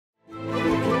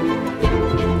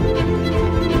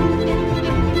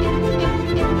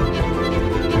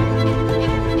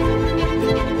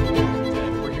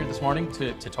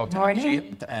to talk to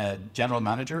Sheehan, General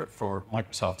Manager for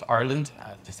Microsoft Ireland.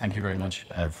 Thank you very much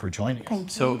for joining us. Thank you.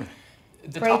 So,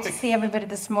 great to see everybody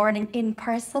this morning in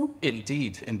person.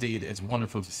 Indeed. It's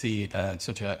wonderful to see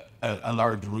such a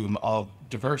large room of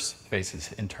diverse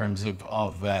faces in terms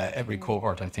of every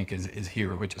cohort, I think, is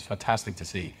here, which is fantastic to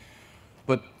see.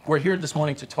 But we're here this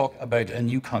morning to talk about a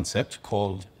new concept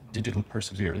called digital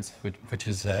perseverance, which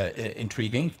is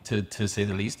intriguing to say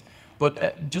the least.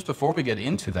 But just before we get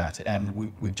into that,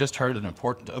 we've just heard an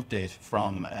important update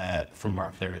from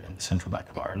Mark there in the Central Bank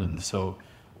of Ireland. So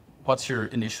what's your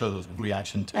initial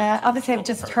reaction to obviously, I've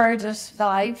just heard it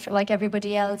live, like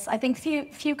everybody else. I think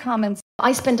few comments.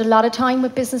 I spend a lot of time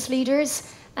with business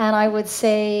leaders, and I would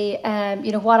say,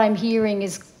 what I'm hearing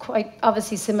is quite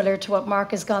obviously similar to what Mark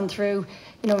has gone through.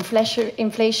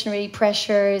 Inflationary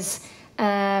pressures,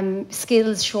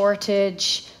 skills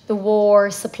shortage, the war,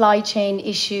 supply chain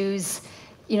issues,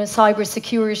 cyber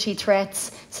security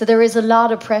threats. So there is a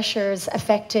lot of pressures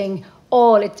affecting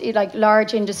all, like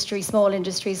large industry, small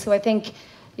industry. So I think,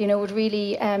 would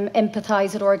really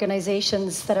empathise with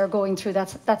organisations that are going through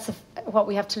that. That's what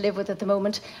we have to live with at the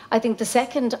moment. I think the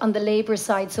second, on the labour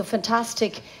side, so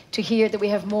fantastic to hear that we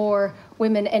have more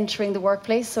women entering the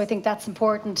workplace. So I think that's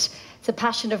important. It's a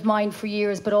passion of mine for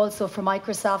years, but also for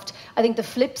Microsoft. I think the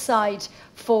flip side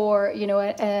for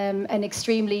an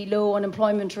extremely low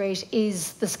unemployment rate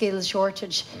is the skills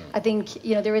shortage. I think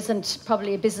there isn't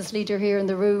probably a business leader here in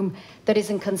the room that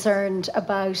isn't concerned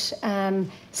about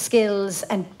skills,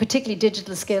 and particularly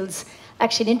digital skills.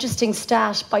 Actually, an interesting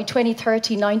stat, by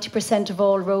 2030, 90% of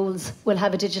all roles will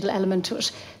have a digital element to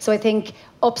it. So I think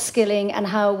upskilling and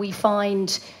how we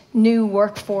find new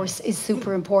workforce is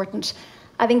super important.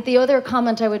 I think the other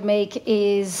comment I would make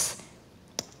is,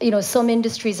 some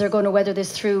industries are going to weather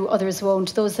this through, others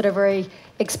won't. Those that are very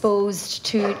exposed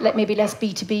to maybe less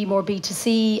B2B, more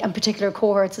B2C, and particular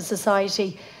cohorts of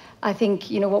society, I think,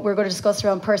 what we're going to discuss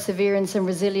around perseverance and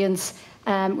resilience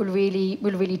will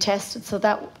really test it. So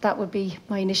that would be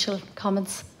my initial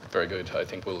comments. Very good. I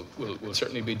think we'll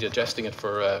certainly be digesting it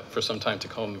for some time to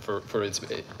come for its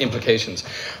implications.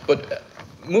 But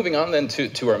moving on then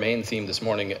to our main theme this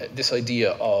morning, this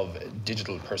idea of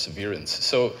digital perseverance.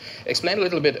 So explain a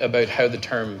little bit about how the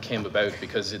term came about,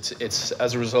 because it's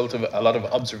as a result of a lot of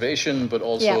observation, but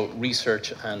also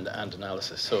research and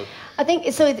analysis. So I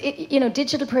think so.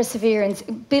 Digital perseverance,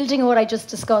 building on what I just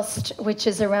discussed, which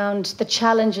is around the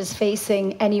challenges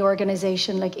facing any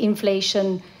organisation, like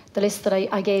inflation, the list that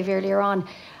I gave earlier on.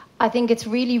 I think it's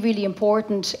really, really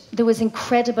important. There was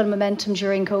incredible momentum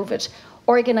during COVID.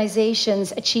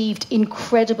 Organisations achieved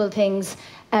incredible things,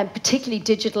 particularly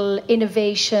digital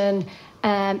innovation,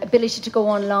 ability to go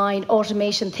online,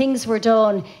 automation. Things were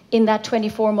done in that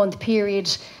 24-month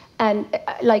period. And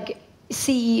like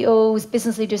CEOs,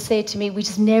 business leaders say to me, we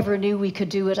just never knew we could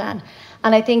do it, Anne.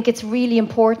 And I think it's really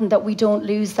important that we don't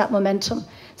lose that momentum.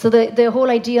 So the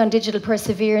whole idea on digital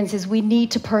perseverance is we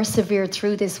need to persevere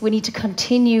through this. We need to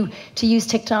continue to use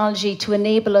technology to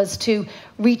enable us to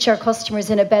reach our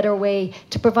customers in a better way,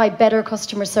 to provide better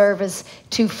customer service,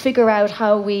 to figure out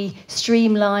how we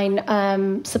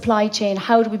streamline supply chain,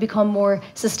 how do we become more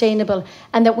sustainable,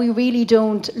 and that we really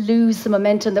don't lose the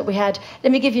momentum that we had.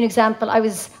 Let me give you an example.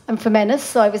 I'm from Ennis,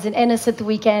 so I was in Ennis at the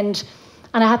weekend,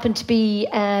 and I happened to be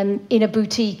in a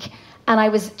boutique. And I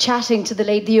was chatting to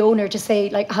the owner to say,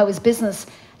 like, how is business?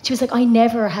 She was like, I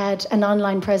never had an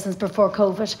online presence before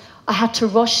COVID. I had to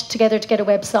rush together to get a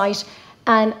website.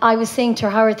 And I was saying to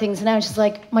her, how are things now? And she's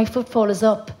like, my footfall is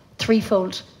up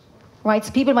threefold. Right?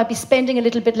 So people might be spending a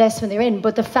little bit less when they're in,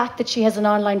 but the fact that she has an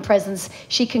online presence,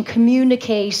 she can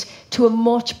communicate to a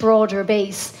much broader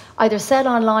base, either sell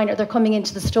online or they're coming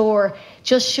into the store,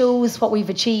 just shows what we've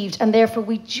achieved. And therefore,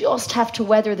 we just have to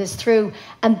weather this through.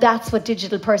 And that's what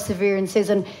digital perseverance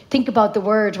is. And think about the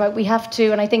word, right? We have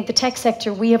to, and I think the tech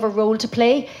sector, we have a role to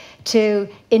play to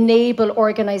enable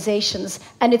organisations.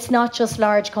 And it's not just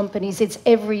large companies, it's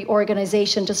every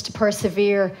organisation just to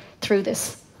persevere through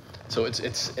this. So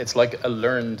it's like a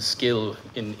learned skill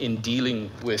in dealing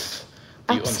with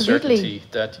the Absolutely. Uncertainty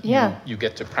that you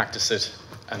get to practice it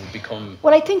and become...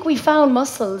 Well, I think we found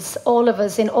muscles, all of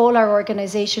us, in all our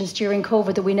organisations during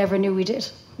COVID that we never knew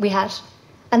we had.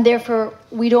 And therefore,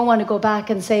 we don't want to go back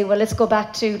and say, well, let's go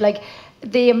back to, like,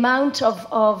 the amount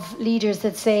of leaders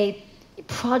that say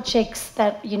projects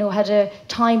that, had a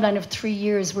timeline of 3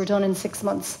 years were done in 6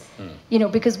 months,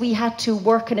 because we had to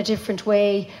work in a different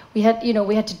way. We had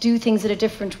to do things in a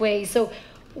different way. So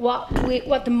what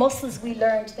the muscles we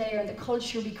learned there and the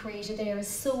culture we created there is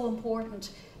so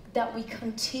important that we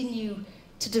continue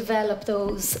to develop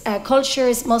those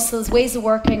cultures, muscles, ways of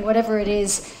working, whatever it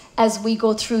is, as we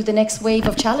go through the next wave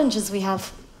of challenges we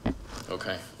have.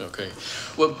 Okay.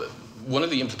 Well, one of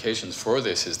the implications for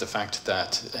this is the fact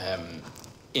that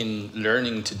in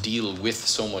learning to deal with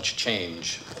so much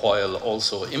change while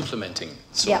also implementing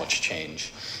so much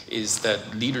change, is that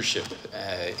leadership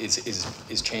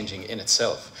is changing in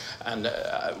itself. And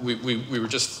we were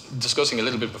just discussing a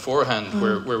little bit beforehand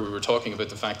where we were talking about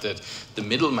the fact that the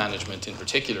middle management in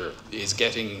particular is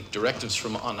getting directives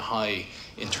from on high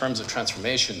in terms of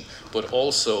transformation, but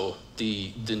also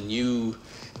the new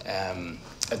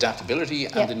adaptability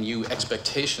and the new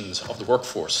expectations of the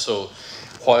workforce. So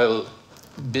while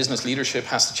business leadership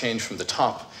has to change from the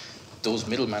top, those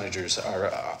middle managers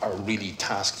are really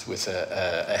tasked with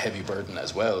a heavy burden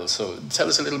as well. So tell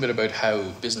us a little bit about how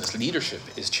business leadership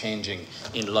is changing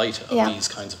in light of these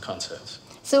kinds of concepts.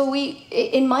 So we,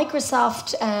 in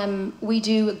Microsoft, we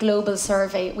do a global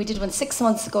survey. We did one 6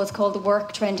 months ago. It's called the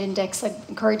Work Trend Index. I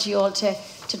encourage you all to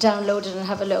download it and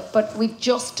have a look. But we've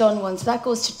just done one. So that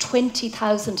goes to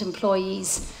 20,000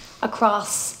 employees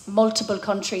across multiple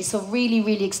countries. So really,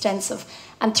 really extensive.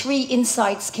 And 3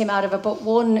 insights came out of it. But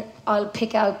one I'll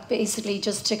pick out basically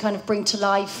just to kind of bring to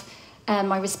life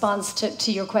my response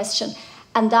to your question.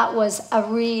 And that was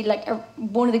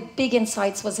one of the big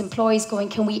insights was employees going,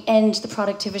 can we end the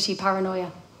productivity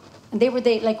paranoia? And they were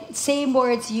same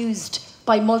words used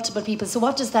by multiple people. So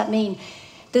what does that mean?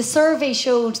 The survey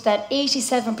showed that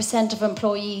 87% of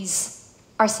employees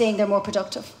are saying they're more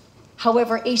productive.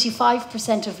 However,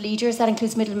 85% of leaders, that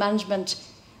includes middle management,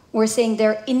 were saying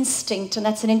their instinct, and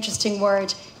that's an interesting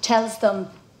word, tells them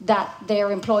that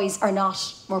their employees are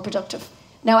not more productive.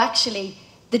 Now, actually,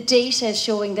 the data is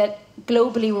showing that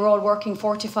globally we're all working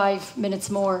 45 minutes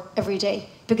more every day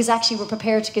because actually we're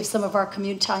prepared to give some of our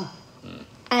commute time.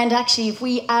 And actually, if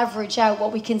we average out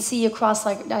what we can see across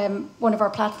one of our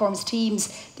platforms,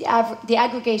 Teams, the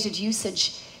aggregated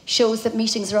usage shows that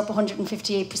meetings are up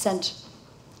 158%.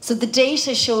 So the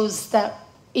data shows that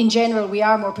in general we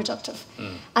are more productive.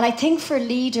 And I think for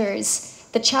leaders,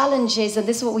 the challenge is, and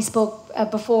this is what we spoke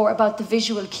before about the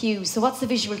visual cue. So what's the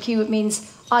visual cue? It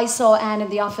means I saw Anne in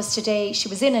the office today. She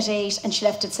was in at 8 and she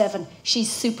left at 7. She's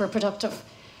super productive.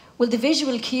 Well, the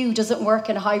visual cue doesn't work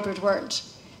in a hybrid world.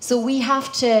 So we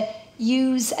have to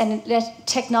use and let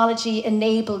technology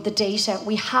enable the data.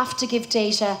 We have to give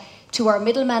data to our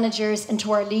middle managers and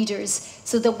to our leaders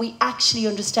so that we actually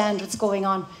understand what's going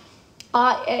on.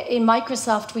 In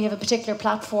Microsoft, we have a particular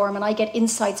platform and I get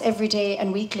insights every day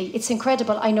and weekly. It's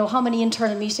incredible. I know how many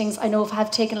internal meetings, I know if I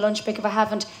have taken a lunch break, if I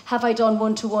haven't, have I done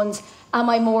one-to-ones, am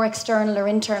I more external or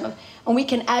internal? And we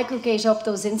can aggregate up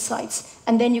those insights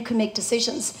and then you can make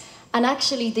decisions. And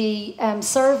actually the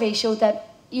survey showed that,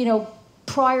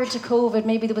 prior to COVID,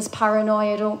 maybe there was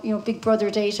paranoia, big brother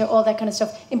data, all that kind of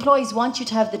stuff. Employees want you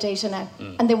to have the data now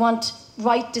and they want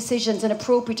right decisions and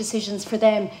appropriate decisions for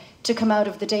them to come out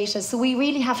of the data. So we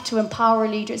really have to empower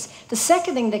leaders. The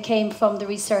second thing that came from the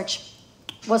research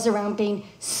was around being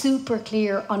super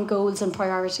clear on goals and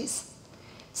priorities.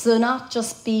 So not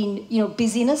just being,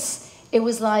 busyness. It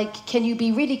was like, can you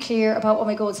be really clear about what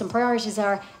my goals and priorities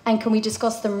are, and can we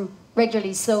discuss them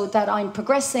regularly so that I'm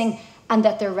progressing and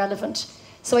that they're relevant?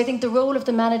 So I think the role of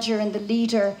the manager and the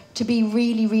leader to be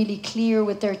really, really clear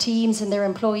with their teams and their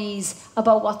employees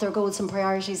about what their goals and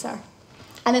priorities are.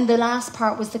 And then the last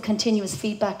part was the continuous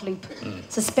feedback loop.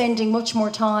 So spending much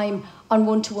more time on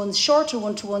one-to-ones, shorter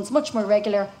one-to-ones, much more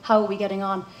regular. How are we getting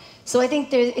on? So I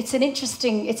think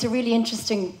it's a really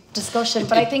interesting discussion.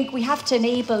 But I think we have to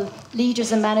enable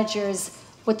leaders and managers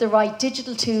with the right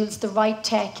digital tools, the right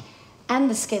tech, and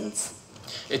the skills.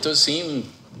 It does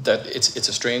seem that it's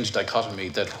a strange dichotomy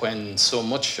that when so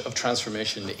much of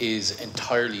transformation is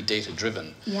entirely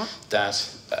data-driven,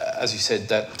 that, as you said,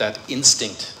 that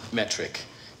instinct metric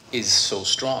is so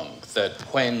strong that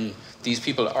when these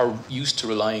people are used to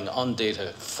relying on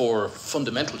data for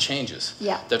fundamental changes,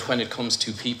 that when it comes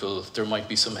to people, there might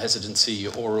be some hesitancy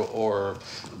or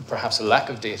perhaps a lack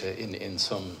of data in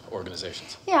some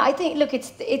organizations. Yeah, I think, look,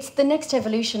 it's the next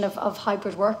evolution of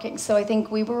hybrid working. So I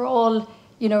think we were all,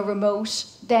 remote.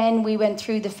 Then we went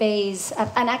through the phase,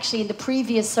 and actually in the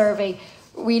previous survey,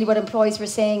 really what employees were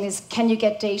saying is, can you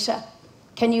get data?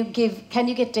 Can you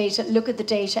get data, look at the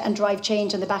data and drive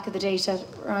change on the back of the data,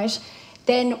 right?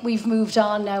 Then we've moved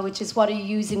on now, which is what are you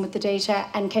using with the data,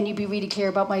 and can you be really clear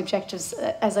about my objectives,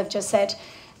 as I've just said.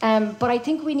 But I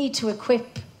think we need to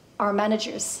equip our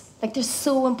managers. Like, they're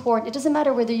so important. It doesn't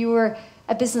matter whether you were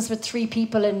a business with 3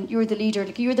 people and you're the leader,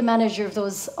 like you're the manager of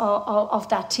those of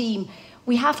that team.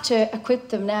 We have to equip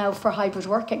them now for hybrid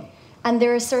working. And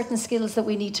there are certain skills that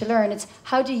we need to learn. It's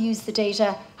how do you use the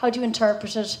data? How do you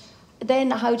interpret it?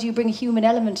 Then how do you bring a human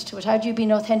element to it? How do you be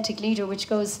an authentic leader, which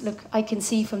goes, look, I can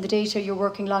see from the data you're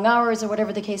working long hours or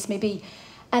whatever the case may be,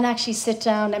 and actually sit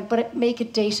down and make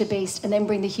it data-based and then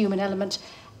bring the human element.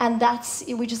 And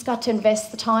we just got to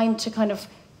invest the time to kind of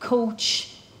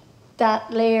coach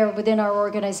that layer within our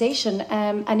organisation.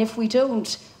 And if we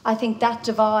don't, I think that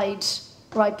divide,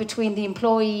 right, between the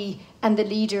employee and the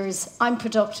leaders, I'm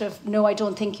productive, no, I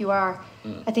don't think you are.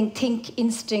 I think,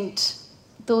 instinct,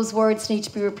 those words need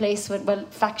to be replaced with, well,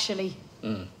 factually.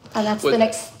 And that's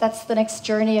the next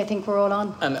journey I think we're all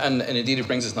on. And indeed it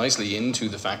brings us nicely into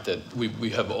the fact that we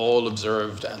have all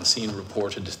observed and seen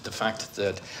reported the fact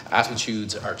that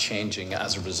attitudes are changing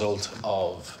as a result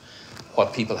of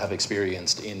what people have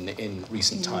experienced in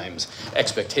recent times.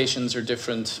 Expectations are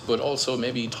different, but also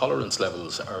maybe tolerance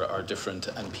levels are different,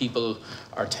 and people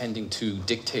are tending to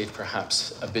dictate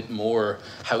perhaps a bit more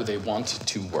how they want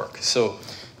to work. So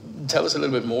tell us a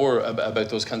little bit more about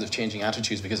those kinds of changing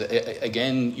attitudes, because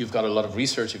again, you've got a lot of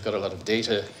research, you've got a lot of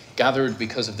data gathered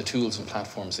because of the tools and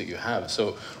platforms that you have.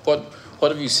 So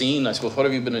what have you seen, I suppose, what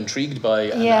have you been intrigued by,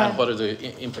 and what are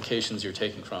the implications you're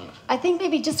taking from it? I think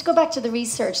maybe just to go back to the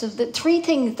research, the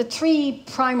three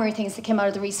primary things that came out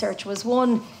of the research was,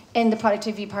 one, in the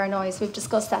productivity paranoia, we've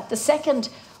discussed that. The second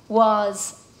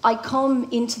was, I come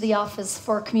into the office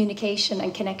for communication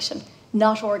and connection,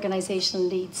 not organisational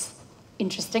needs.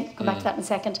 Interesting, come back to that in a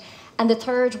second. And the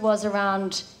third was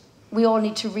around, we all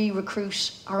need to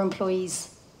re-recruit our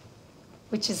employees,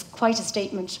 which is quite a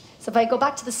statement. So if I go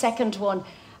back to the second one,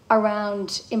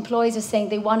 around employees are saying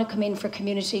they want to come in for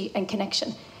community and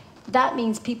connection. That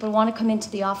means people want to come into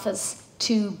the office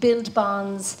to build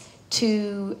bonds,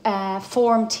 to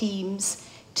form teams,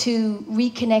 to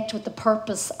reconnect with the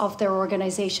purpose of their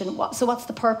organisation. So what's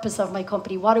the purpose of my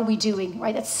company? What are we doing?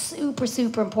 Right? That's super,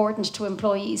 super important to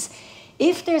employees.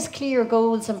 If there's clear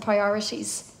goals and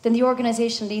priorities, then the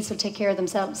organisation leads will take care of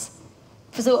themselves.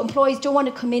 So employees don't want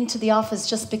to come into the office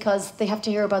just because they have to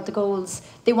hear about the goals.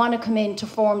 They want to come in to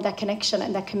form that connection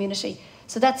and that community.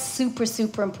 So that's super,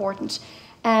 super important.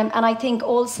 And I think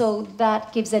also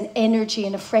that gives an energy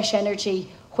and a fresh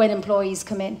energy when employees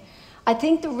come in. I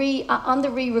think on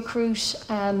the re-recruit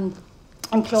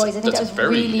employees, I think that was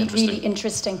really, really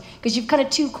interesting, because you've kind of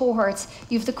two cohorts.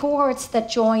 You've the cohorts that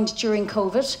joined during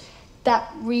COVID,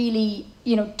 that really,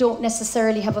 don't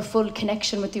necessarily have a full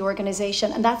connection with the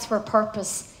organisation, and that's where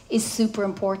purpose is super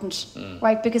important,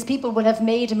 right? Because people will have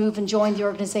made a move and joined the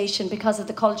organisation because of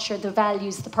the culture, the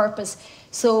values, the purpose.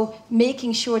 So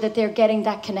making sure that they're getting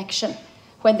that connection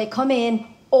when they come in,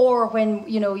 or when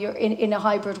you're in a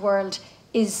hybrid world,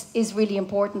 is really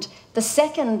important. The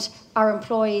second are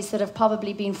employees that have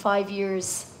probably been 5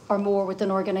 years or more with an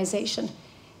organisation.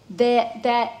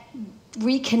 That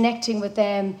reconnecting with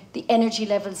them, the energy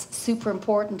levels, super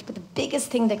important. But the biggest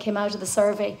thing that came out of the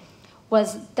survey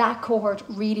was that cohort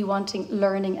really wanting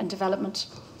learning and development,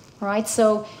 right?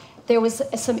 So there was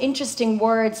some interesting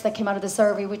words that came out of the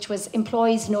survey, which was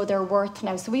employees know their worth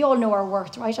now. So we all know our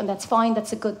worth, right? And that's fine,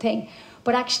 that's a good thing.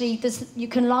 But actually, you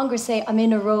can longer say, I'm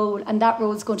in a role, and that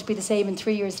role is going to be the same in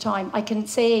 3 years' time. I can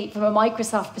say, from a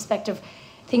Microsoft perspective,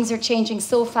 things are changing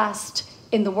so fast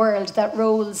in the world that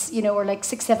roles, are like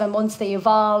 6-7 months, they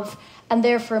evolve. And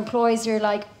therefore, employees are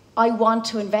like, I want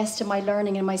to invest in my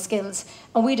learning and my skills.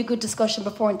 And we had a good discussion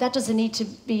before, and that doesn't need to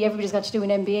be everybody's got to do an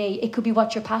MBA. It could be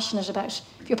what you're passionate about.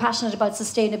 If you're passionate about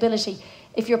sustainability,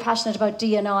 if you're passionate about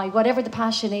D&I, whatever the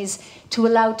passion is, to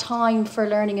allow time for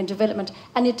learning and development.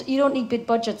 And you don't need big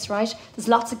budgets, right? There's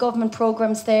lots of government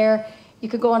programs there. You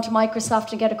could go onto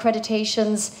Microsoft and get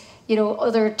accreditations,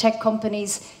 other tech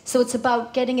companies. So it's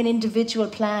about getting an individual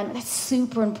plan. That's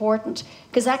super important,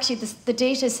 because actually the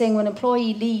data is saying when an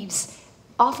employee leaves,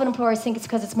 often employers think it's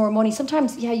because it's more money.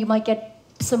 Sometimes, you might get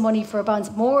some money for a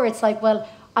bonds. More, it's like, well,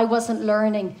 I wasn't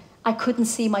learning. I couldn't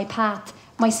see my path.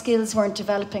 My skills weren't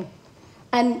developing.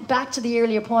 And back to the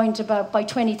earlier point about by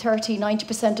 2030,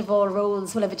 90% of all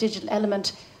roles will have a digital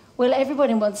element. Well,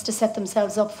 everybody wants to set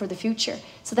themselves up for the future.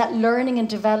 So that learning and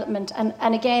development,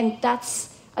 and again,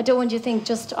 I don't want you to think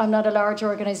just I'm not a large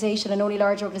organisation and only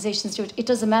large organisations do it. It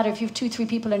doesn't matter. If you have 2-3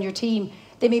 people on your team,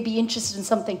 they may be interested in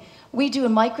something. We do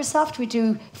in Microsoft, we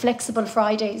do flexible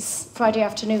Friday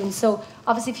afternoons. So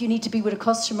obviously if you need to be with a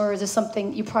customer or there's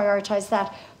something, you prioritise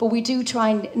that. But we do try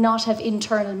and not have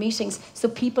internal meetings so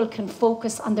people can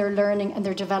focus on their learning and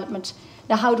their development.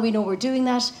 Now, how do we know we're doing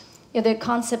that? The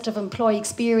concept of employee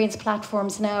experience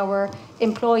platforms now, where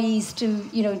employees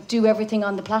do everything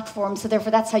on the platform. So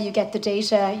therefore, that's how you get the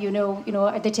data.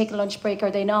 Are they taking a lunch break?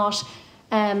 Are they not?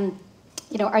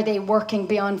 are they working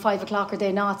beyond 5 o'clock, are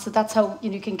they not? So that's how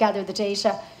you can gather the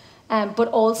data. But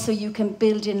also you can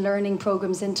build in learning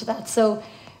programs into that. So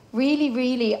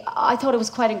really, I thought it was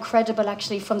quite incredible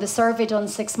actually, from the survey done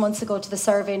 6 months ago to the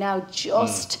survey now,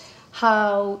 just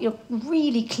how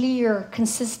really clear,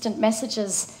 consistent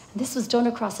messages. And this was done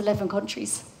across 11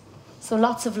 countries. So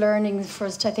lots of learning for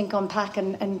us to, I think, unpack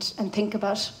and think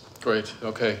about. Great.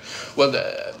 Okay. Well,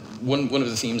 one of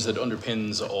the themes that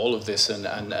underpins all of this,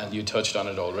 and you touched on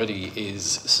it already, is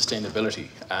sustainability.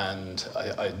 And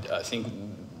I think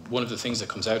one of the things that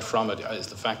comes out from it is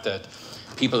the fact that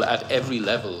people at every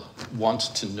level want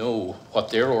to know what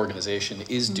their organisation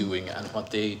is doing and what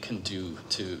they can do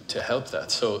to help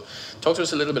that. So talk to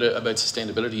us a little bit about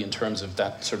sustainability in terms of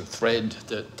that sort of thread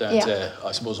that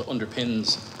I suppose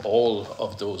underpins all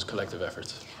of those collective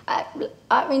efforts.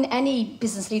 I mean, any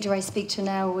business leader I speak to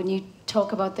now, when you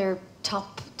talk about their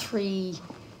top 3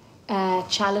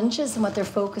 challenges and what they're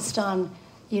focused on,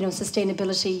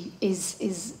 sustainability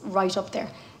is right up there.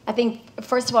 I think,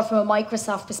 first of all, from a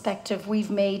Microsoft perspective,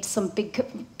 we've made some big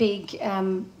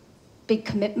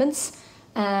commitments.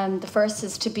 The first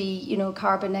is to be,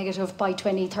 carbon negative by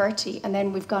 2030, and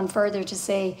then we've gone further to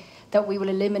say that we will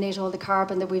eliminate all the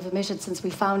carbon that we've emitted since we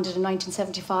founded in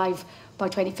 1975 by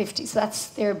 2050. So that's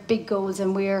their big goals,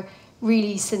 and we're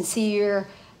really sincere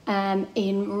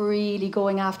in really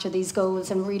going after these goals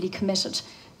and really committed.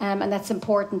 And that's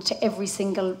important to every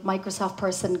single Microsoft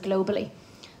person globally.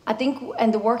 I think,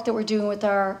 and the work that we're doing with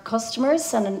our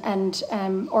customers and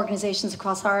organisations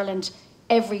across Ireland,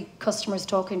 every customer is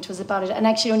talking to us about it. And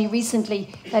actually only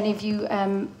recently, any of you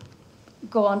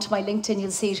go onto my LinkedIn,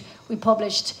 you'll see it, we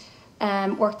published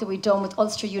work that we've done with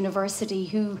Ulster University,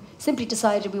 who simply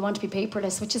decided we want to be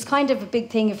paperless, which is kind of a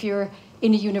big thing if you're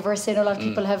in a university. I know a lot of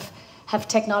people have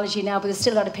technology now, but there's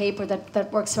still a lot of paper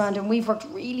that works around. And we've worked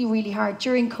really, really hard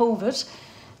during COVID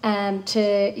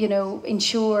to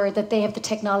ensure that they have the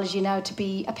technology now to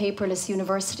be a paperless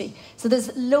university. So there's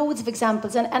loads of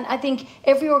examples, and I think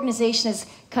every organisation is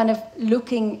kind of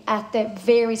looking at the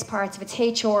various parts of its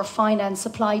HR, finance,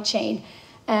 supply chain,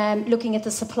 looking at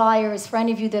the suppliers. For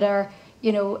any of you that are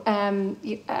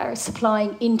are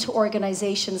supplying into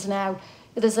organisations now,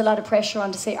 there's a lot of pressure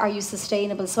on to say, are you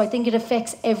sustainable? So I think it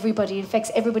affects everybody. It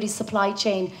affects everybody's supply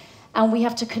chain. And we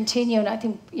have to continue, and I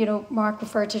think, Mark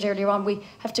referred to it earlier on, we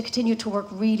have to continue to work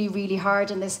really, really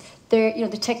hard on this.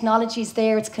 The technology is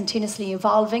there, it's continuously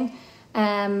evolving,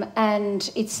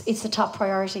 and it's a top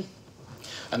priority.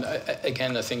 And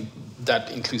again, I think that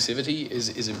inclusivity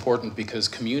is important, because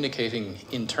communicating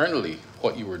internally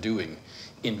what you are doing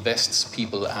invests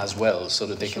people as well, so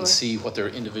that they can see what their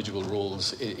individual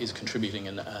roles is contributing,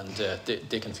 and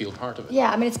they can feel part of it. Yeah,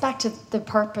 I mean, it's back to the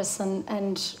purpose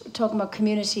and talking about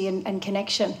community and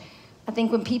connection. I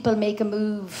think when people make a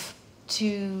move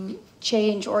to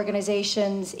change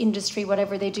organisations, industry,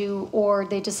 whatever they do, or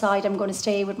they decide I'm going to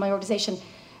stay with my organisation,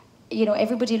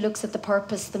 everybody looks at the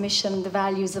purpose, the mission, the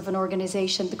values of an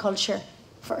organisation, the culture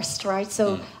first, right?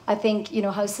 So I think,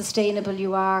 how sustainable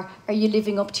you are you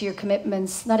living up to your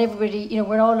commitments? Not everybody,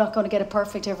 we're all not going to get it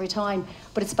perfect every time,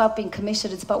 but it's about being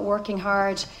committed, it's about working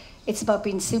hard, it's about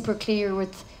being super clear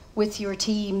with your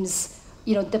teams,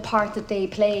 the part that they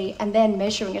play, and then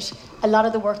measuring it. A lot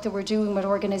of the work that we're doing with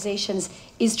organisations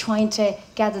is trying to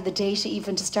gather the data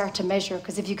even to start to measure,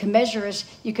 because if you can measure it,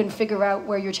 you can figure out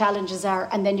where your challenges are,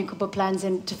 and then you can put plans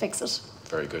in to fix it.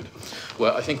 Very good.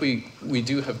 Well, I think we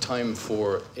do have time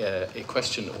for a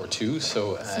question or two,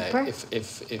 so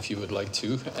if you would like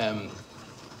to.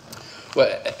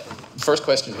 First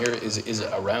question here is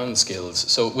around skills.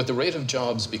 So with the rate of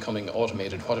jobs becoming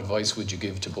automated, what advice would you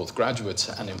give to both graduates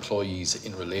and employees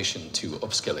in relation to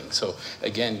upskilling? So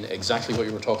again, exactly what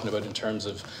you were talking about in terms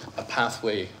of a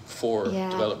pathway for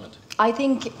development. I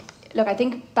think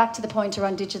back to the point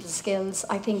around digital skills,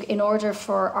 I think in order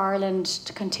for Ireland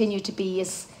to continue to be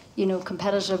as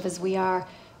competitive as we are,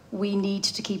 we need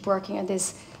to keep working on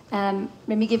this. Let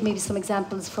me give maybe some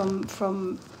examples from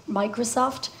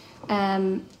Microsoft.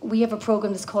 We have a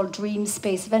program that's called Dream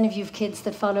Space. If any of you have kids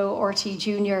that follow RT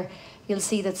Junior, you'll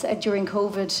see that during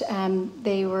COVID,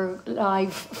 they were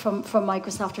live from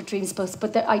Microsoft or Dream Space.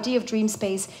 But the idea of Dream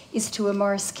Space is to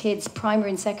immerse kids,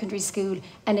 primary and secondary school,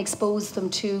 and expose them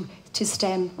to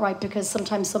STEM, right? Because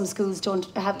sometimes some schools don't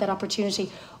have that opportunity.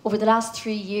 Over the last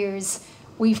 3 years,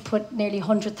 we've put nearly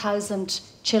 100,000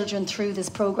 children through this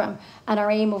programme, and our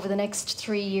aim over the next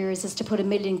 3 years is to put 1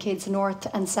 million kids north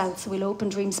and south. So we'll open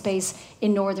Dream Space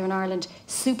in Northern Ireland.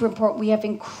 Super important. We have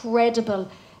incredible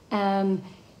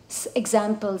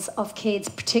examples of kids,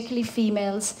 particularly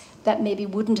females, that maybe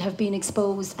wouldn't have been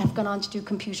exposed have gone on to do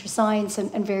computer science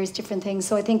and various different things.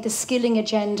 So I think the skilling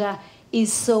agenda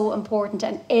is so important,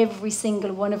 and every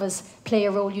single one of us play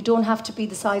a role. You don't have to be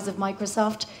the size of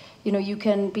Microsoft. You know, you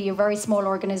can be a very small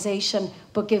organisation,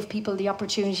 but give people the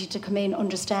opportunity to come in,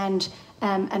 understand,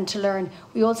 and to learn.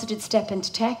 We also did Step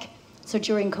into Tech. So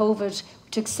during COVID, we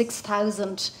took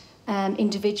 6,000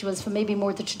 individuals from maybe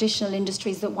more the traditional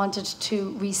industries that wanted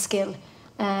to reskill,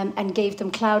 and gave them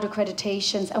cloud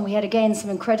accreditations. And we had, again, some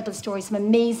incredible stories, some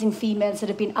amazing females that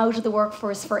have been out of the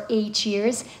workforce for 8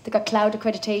 years. They got cloud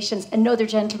accreditations. Another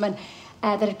gentleman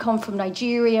that had come from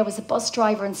Nigeria, was a bus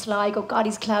driver in Sligo, got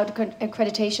his cloud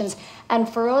accreditations. And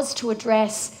for us to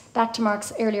address, back to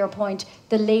Mark's earlier point,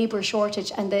 the labour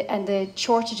shortage and the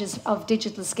shortages of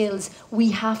digital skills, we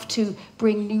have to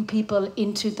bring new people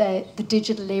into the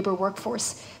digital labour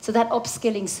workforce. So that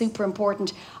upskilling is super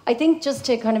important. I think, just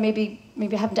to kind of maybe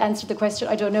I haven't answered the question,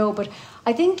 I don't know, but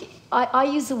I think I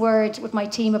use the word with my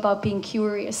team about being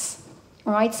curious.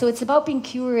 Right, so it's about being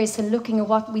curious and looking at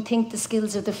what we think the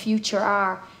skills of the future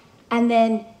are, and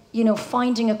then, you know,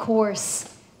 finding a course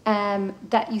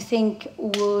that you think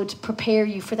would prepare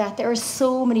you for that. There are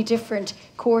so many different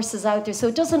courses out there, so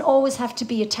it doesn't always have to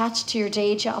be attached to your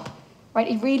day job, right?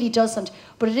 It really doesn't,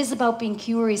 but it is about being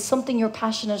curious, something you're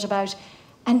passionate about,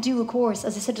 and do a course.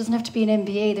 As I said, it doesn't have to be an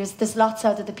MBA. There's lots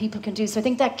out there that people can do. So I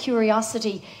think that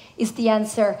curiosity is the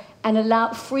answer,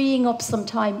 and freeing up some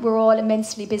time. We're all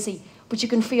immensely busy, but you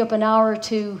can free up an hour or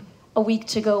two a week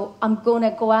to go, I'm going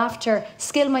to go after,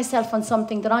 skill myself on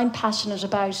something that I'm passionate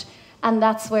about. And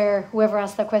that's where, whoever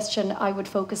asked that question, I would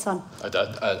focus on.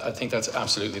 I think that's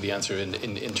absolutely the answer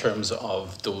in terms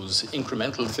of those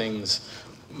incremental things,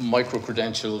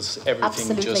 micro-credentials, everything.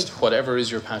 Absolutely. Just whatever is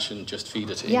your passion, just feed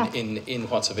it in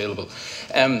what's available.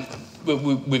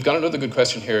 We've got another good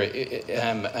question here,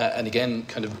 and again,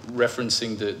 kind of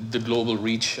referencing the global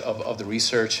reach of the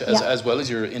research, as well as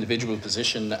your individual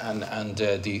position and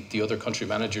the other country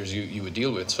managers you would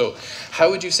deal with. So how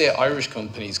would you say Irish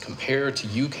companies compare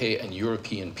to UK and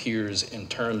European peers in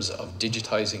terms of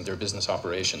digitising their business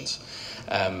operations?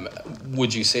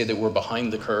 Would you say that we're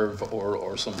behind the curve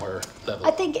or somewhere level?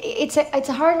 I think it's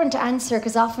a hard one to answer,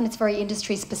 because often it's very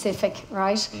industry specific,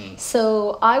 right?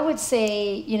 So I would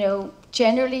say, you know,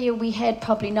 generally we head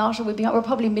probably not, or we're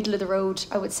probably middle of the road,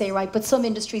 I would say, right? But some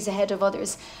industries ahead of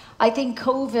others. I think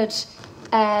COVID,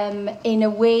 in a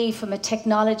way, from a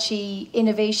technology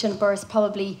innovation burst,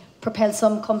 probably propelled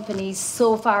some companies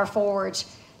so far forward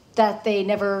that they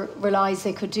never realised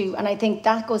they could do. And I think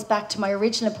that goes back to my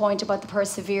original point about the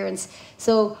perseverance.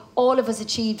 So all of us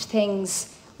achieved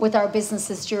things with our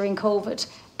businesses during COVID,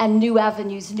 and new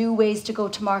avenues, new ways to go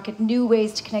to market, new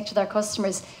ways to connect with our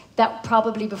customers that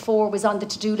probably before was on the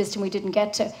to-do list and we didn't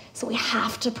get to. So we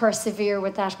have to persevere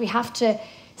with that. We have to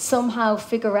somehow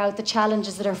figure out the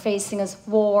challenges that are facing us: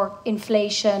 war,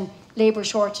 inflation, labour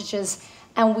shortages,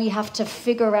 and we have to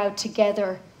figure out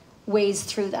together ways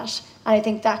through that. And I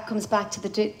think that comes back to the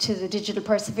digital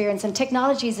perseverance. And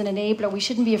technology is an enabler. We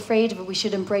shouldn't be afraid of it. We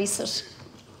should embrace it.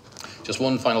 Just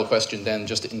one final question then,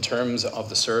 just in terms of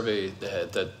the survey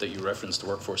that you referenced, the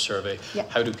workforce survey,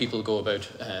 how do people go about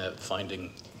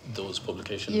finding those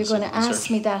publications? You're going to ask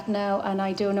me that now, and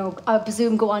I don't know. I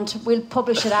presume we'll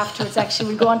publish it afterwards, actually.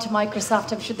 We'll go on to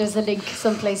Microsoft. I'm sure there's a link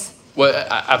someplace. Well,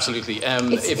 absolutely.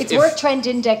 It's Work Trend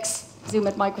Index. Zoom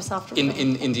at Microsoft.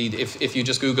 Indeed, if you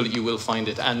just Google it, you will find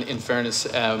it. And in fairness,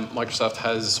 Microsoft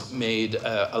has made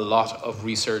a lot of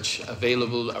research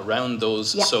available around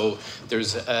those. Yeah. So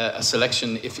there's a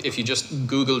selection. If you just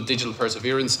Google digital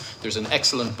perseverance, there's an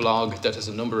excellent blog that has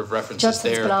a number of references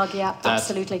Justin's there. Blog, yeah,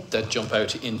 absolutely. That jump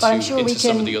out into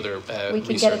some of the other we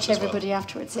can get it to everybody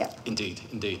afterwards. Yeah.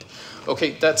 Indeed.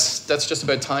 Okay, that's just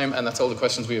about time, and that's all the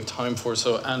questions we have time for.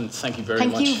 So, Anne, thank you very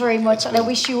much. Thank you very much, and I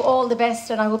wish you all the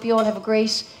best, and I hope you all have a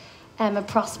great and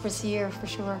prosperous year for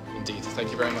sure. Indeed.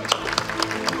 Thank you very much.